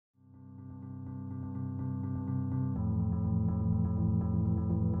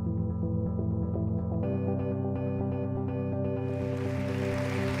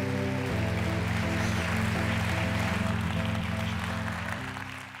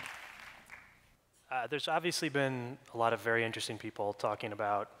There's obviously been a lot of very interesting people talking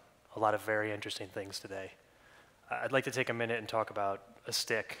about a lot of very interesting things today. I'd like to take a minute and talk about a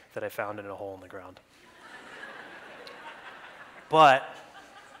stick that I found in a hole in the ground. But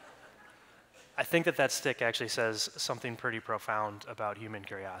I think that that stick actually says something pretty profound about human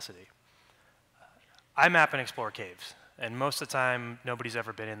curiosity. I map and explore caves, and most of the time, nobody's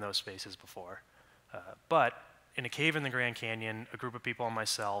ever been in those spaces before. But in a cave in the Grand Canyon, a group of people and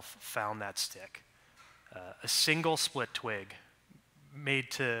myself found that stick. A single split twig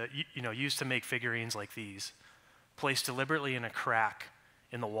made to, used to make figurines like these, placed deliberately in a crack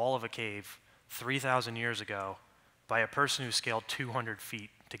in the wall of a cave 3,000 years ago by a person who scaled 200 feet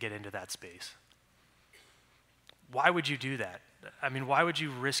to get into that space. Why would you do that? I mean, why would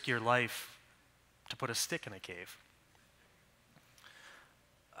you risk your life to put a stick in a cave?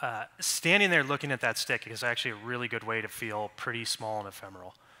 Standing there looking at that stick is actually a really good way to feel pretty small and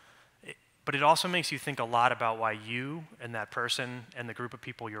ephemeral. But it also makes you think a lot about why you and that person and the group of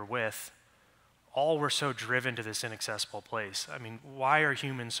people you're with all were so driven to this inaccessible place. I mean, why are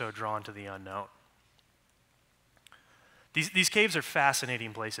humans so drawn to the unknown? These caves are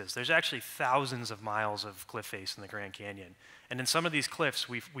fascinating places. There's actually thousands of miles of cliff face in the Grand Canyon. And in some of these cliffs,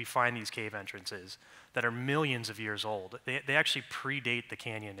 we find these cave entrances that are millions of years old. They actually predate the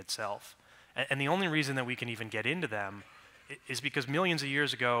canyon itself. And the only reason that we can even get into them is because millions of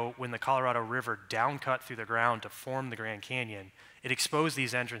years ago, when the Colorado River downcut through the ground to form the Grand Canyon, it exposed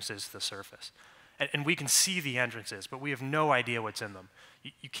these entrances to the surface. And we can see the entrances, but we have no idea what's in them.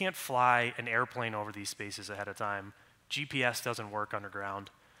 You can't fly an airplane over these spaces ahead of time. GPS doesn't work underground.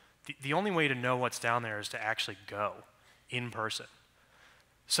 The only way to know what's down there is to actually go in person.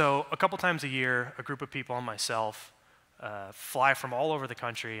 So a couple times a year, a group of people and myself fly from all over the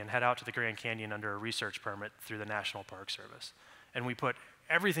country and head out to the Grand Canyon under a research permit through the National Park Service. And we put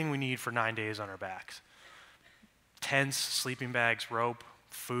everything we need for 9 days on our backs. Tents, sleeping bags, rope,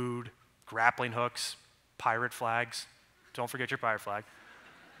 food, grappling hooks, pirate flags. Don't forget your pirate flag.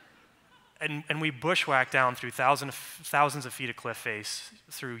 And we bushwhack down through thousands of feet of cliff face,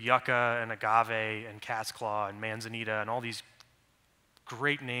 through yucca and agave and cat's claw and manzanita and all these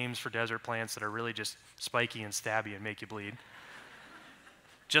great names for desert plants that are really just spiky and stabby and make you bleed.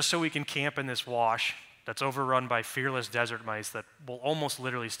 Just so we can camp in this wash that's overrun by fearless desert mice that will almost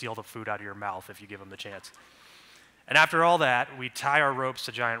literally steal the food out of your mouth if you give them the chance. And after all that, we tie our ropes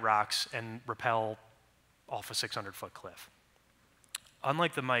to giant rocks and rappel off a 600-foot cliff.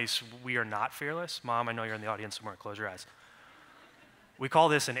 Unlike the mice, we are not fearless. Mom, I know you're in the audience somewhere. Close your eyes. We call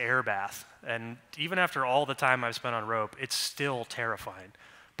this an air bath. And even after all the time I've spent on rope, it's still terrifying.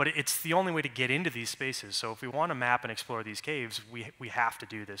 But it's the only way to get into these spaces. So if we want to map and explore these caves, we have to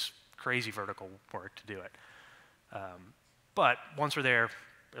do this crazy vertical work to do it. But once we're there,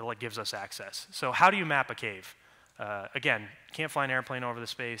 it gives us access. So how do you map a cave? Again, can't fly an airplane over the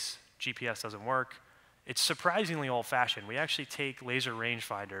space. GPS doesn't work. It's surprisingly old-fashioned. We actually take laser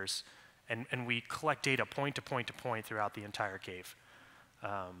rangefinders and we collect data point to point to point throughout the entire cave.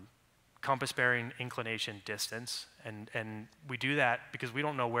 Compass bearing, inclination, distance, and we do that because we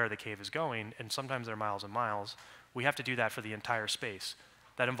don't know where the cave is going, and sometimes they're miles and miles. We have to do that for the entire space.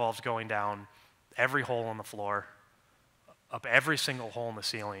 That involves going down every hole in the floor, up every single hole in the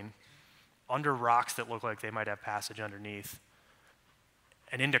ceiling, under rocks that look like they might have passage underneath,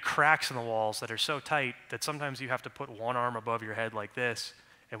 and into cracks in the walls that are so tight that sometimes you have to put one arm above your head like this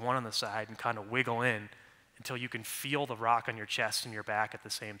and one on the side and kind of wiggle in until you can feel the rock on your chest and your back at the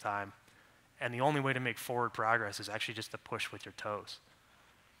same time. And the only way to make forward progress is actually just to push with your toes.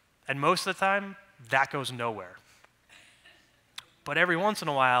 And most of the time, that goes nowhere. But every once in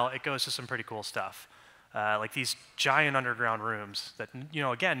a while, it goes to some pretty cool stuff. Like these giant underground rooms that,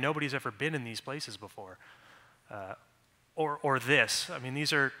 again, nobody's ever been in these places before. Or this. I mean,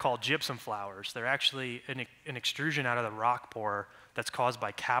 these are called gypsum flowers. They're actually an extrusion out of the rock pour that's caused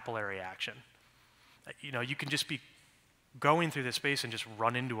by capillary action. You can just be going through this space and just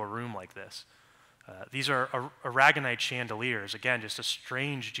run into a room like this. These are aragonite chandeliers. Again, just a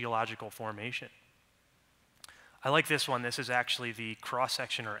strange geological formation. I like this one. This is actually the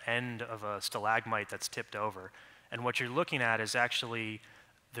cross-section or end of a stalagmite that's tipped over. And what you're looking at is actually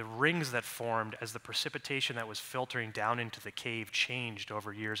the rings that formed as the precipitation that was filtering down into the cave changed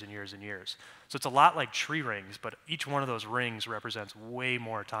over years and years and years. So it's a lot like tree rings, but each one of those rings represents way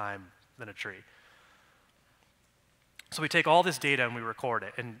more time than a tree. So we take all this data and we record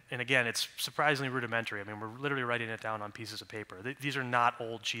it. And again, it's surprisingly rudimentary. I mean, we're literally writing it down on pieces of paper. These are not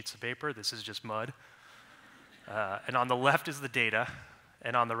old sheets of paper. This is just mud. And on the left is the data,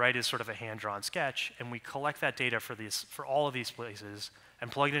 and on the right is sort of a hand-drawn sketch, and we collect that data for all of these places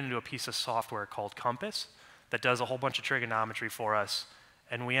and plug it into a piece of software called Compass that does a whole bunch of trigonometry for us,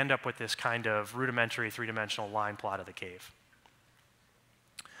 and we end up with this kind of rudimentary three-dimensional line plot of the cave.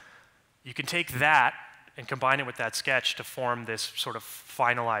 You can take that and combine it with that sketch to form this sort of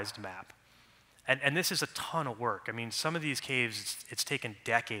finalized map. And this is a ton of work. I mean, some of these caves, it's taken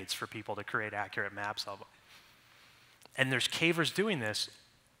decades for people to create accurate maps of them. And there's cavers doing this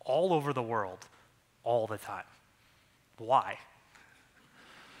all over the world, all the time. Why?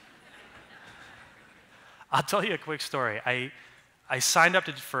 I'll tell you a quick story. I signed up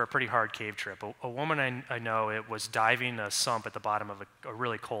for a pretty hard cave trip. A woman I know was diving a sump at the bottom of a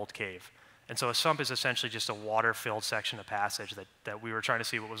really cold cave. And so a sump is essentially just a water-filled section of passage that we were trying to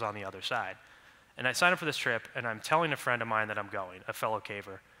see what was on the other side. And I signed up for this trip, and I'm telling a friend of mine that I'm going, a fellow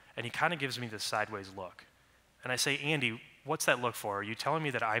caver, and he kind of gives me this sideways look. And I say, Andy, what's that look for? Are you telling me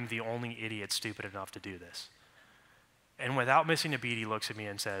that I'm the only idiot stupid enough to do this? And without missing a beat, he looks at me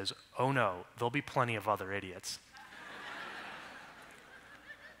and says, oh no, there'll be plenty of other idiots.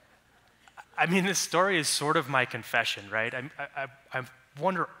 I mean, this story is sort of my confession, right? I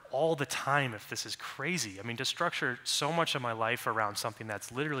wonder all the time if this is crazy. I mean, to structure so much of my life around something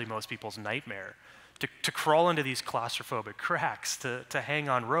that's literally most people's nightmare, to crawl into these claustrophobic cracks, to hang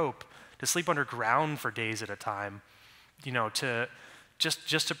on rope, to sleep underground for days at a time, you know,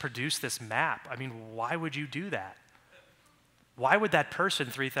 just to produce this map. I mean, why would you do that? Why would that person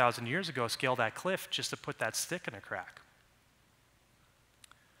 3,000 years ago scale that cliff just to put that stick in a crack?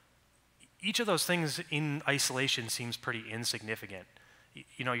 Each of those things in isolation seems pretty insignificant.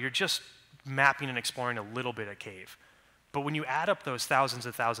 You know, you're just mapping and exploring a little bit of cave. But when you add up those thousands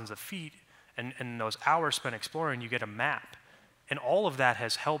and thousands of feet and those hours spent exploring, you get a map. And all of that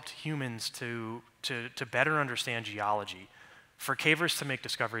has helped humans to better understand geology, for cavers to make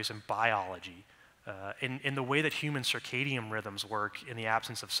discoveries in biology, in the way that human circadian rhythms work in the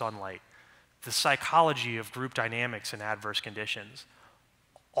absence of sunlight, the psychology of group dynamics in adverse conditions,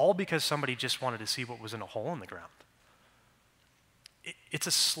 all because somebody just wanted to see what was in a hole in the ground. It's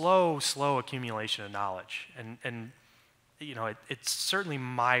a slow accumulation of knowledge, and you know, it's certainly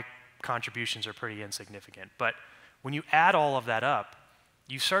my contributions are pretty insignificant, but when you add all of that up,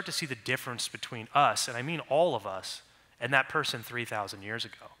 you start to see the difference between us, and I mean all of us, and that person 3,000 years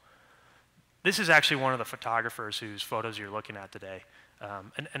ago. This is actually one of the photographers whose photos you're looking at today.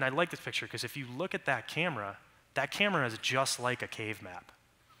 And I like this picture because if you look at that camera is just like a cave map.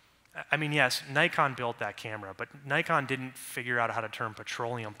 I mean, yes, Nikon built that camera, but Nikon didn't figure out how to turn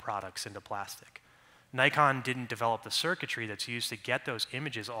petroleum products into plastic. Nikon didn't develop the circuitry that's used to get those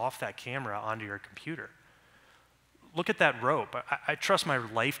images off that camera onto your computer. Look at that rope. I trust my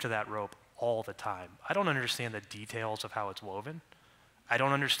life to that rope all the time. I don't understand the details of how it's woven. I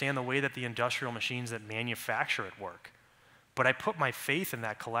don't understand the way that the industrial machines that manufacture it work. But I put my faith in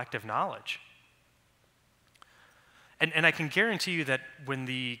that collective knowledge. And I can guarantee you that when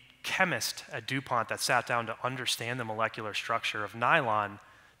the chemist at DuPont that sat down to understand the molecular structure of nylon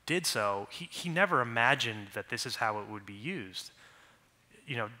did so, he never imagined that this is how it would be used,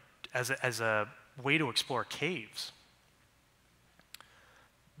 you know, as a way to explore caves.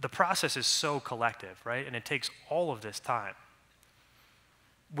 The process is so collective, right? And it takes all of this time.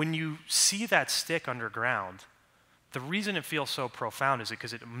 When you see that stick underground, the reason it feels so profound is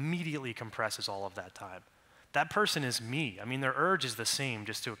because it immediately compresses all of that time. That person is me. I mean, their urge is the same,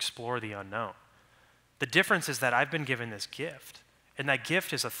 just to explore the unknown. The difference is that I've been given this gift, and that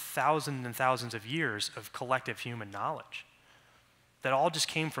gift is 1,000 and thousands of years of collective human knowledge that all just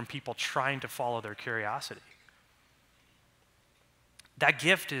came from people trying to follow their curiosity. That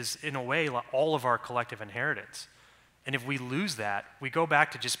gift is, in a way, all of our collective inheritance. And if we lose that, we go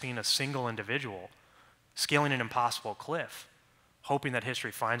back to just being a single individual, scaling an impossible cliff, hoping that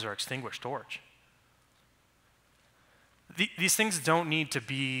history finds our extinguished torch. These things don't need to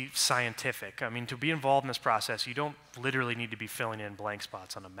be scientific. I mean, to be involved in this process, you don't literally need to be filling in blank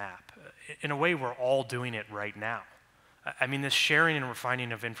spots on a map. In a way, we're all doing it right now. I mean, this sharing and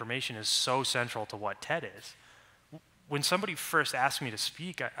refining of information is so central to what TED is. When somebody first asked me to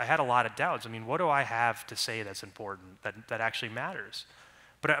speak, I had a lot of doubts. I mean, what do I have to say that's important, that actually matters?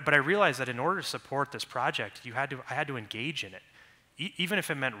 But I realized that in order to support this project, I had to engage in it, even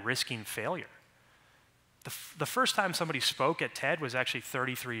if it meant risking failure. The first time somebody spoke at TED was actually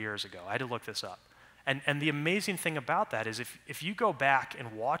 33 years ago. I had to look this up. And the amazing thing about that is if you go back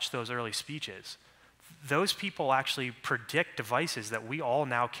and watch those early speeches, those people actually predict devices that we all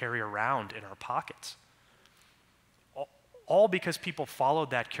now carry around in our pockets. All because people followed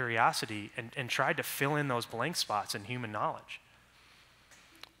that curiosity and tried to fill in those blank spots in human knowledge.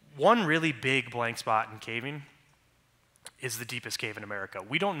 One really big blank spot in caving is the deepest cave in America.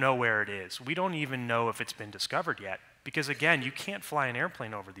 We don't know where it is. We don't even know if it's been discovered yet, because again, you can't fly an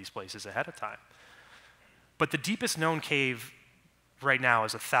airplane over these places ahead of time. But the deepest known cave right now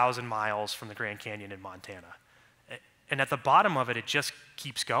is 1,000 miles from the Grand Canyon in Montana. And at the bottom of it, it just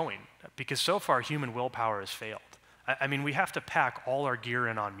keeps going, because so far human willpower has failed. I mean, we have to pack all our gear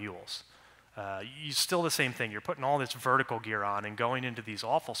in on mules. Still the same thing. You're putting all this vertical gear on and going into these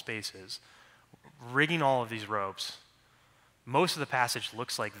awful spaces, rigging all of these ropes. Most of the passage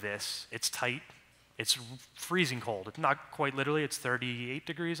looks like this. It's tight. It's freezing cold. It's not quite literally. It's 38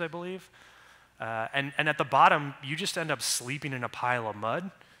 degrees, I believe. And at the bottom, you just end up sleeping in a pile of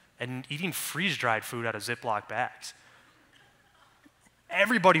mud and eating freeze-dried food out of Ziploc bags.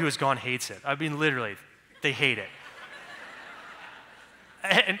 Everybody who has gone hates it. I mean, literally, they hate it.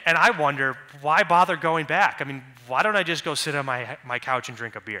 And I wonder, why bother going back? I mean, why don't I just go sit on my couch and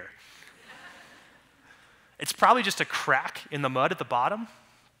drink a beer? It's probably just a crack in the mud at the bottom,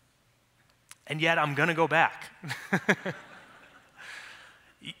 and yet I'm gonna go back.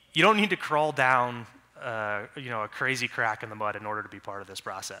 You don't need to crawl down a crazy crack in the mud in order to be part of this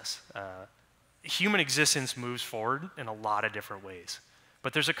process. Human existence moves forward in a lot of different ways,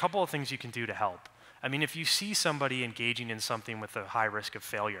 but there's a couple of things you can do to help. I mean, if you see somebody engaging in something with a high risk of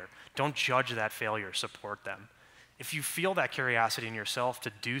failure, don't judge that failure, support them. If you feel that curiosity in yourself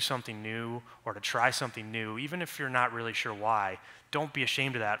to do something new or to try something new, even if you're not really sure why, don't be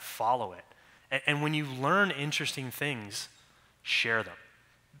ashamed of that, follow it. And when you learn interesting things, share them.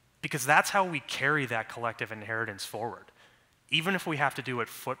 Because that's how we carry that collective inheritance forward, even if we have to do it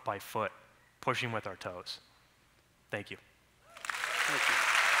foot by foot, pushing with our toes. Thank you. Thank you.